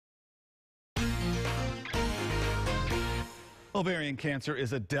Ovarian cancer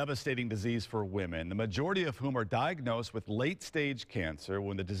is a devastating disease for women, the majority of whom are diagnosed with late-stage cancer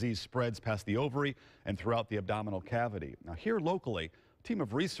when the disease spreads past the ovary and throughout the abdominal cavity. Now, here locally, a team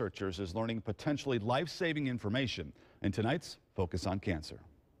of researchers is learning potentially life-saving information in tonight's Focus on Cancer.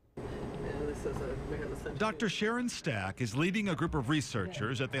 Dr. Sharon Stack is leading a group of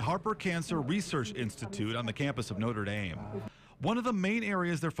researchers at the Harper Cancer Research Institute on the campus of Notre Dame. One of the main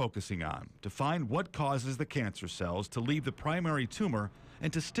areas they're focusing on, to find what causes the cancer cells to leave the primary tumor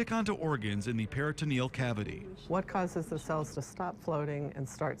and to stick onto organs in the peritoneal cavity. What causes the cells to stop floating and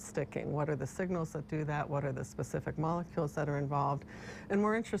start sticking? What are the signals that do that? What are the specific molecules that are involved? And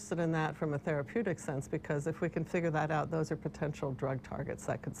we're interested in that from a therapeutic sense, because if we can figure that out, those are potential drug targets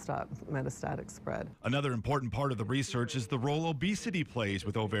that could stop metastatic spread. Another important part of the research is the role obesity plays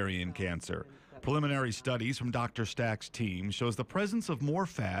with ovarian cancer. Preliminary studies from Dr. Stack's team shows the presence of more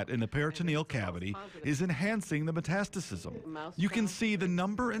fat in the peritoneal cavity is enhancing the metastasis. You can see the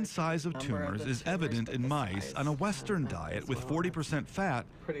number and size of tumors is evident in mice on a Western diet with 40% fat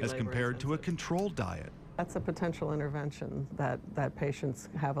as compared to a controlled diet. That's a potential intervention that patients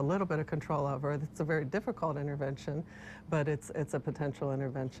have a little bit of control over. It's a very difficult intervention, but it's a potential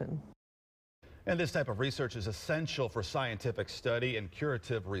intervention. And this type of research is essential for scientific study and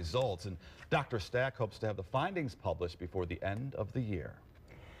curative results. And Dr. Stack hopes to have the findings published before the end of the year.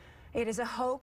 It is a hope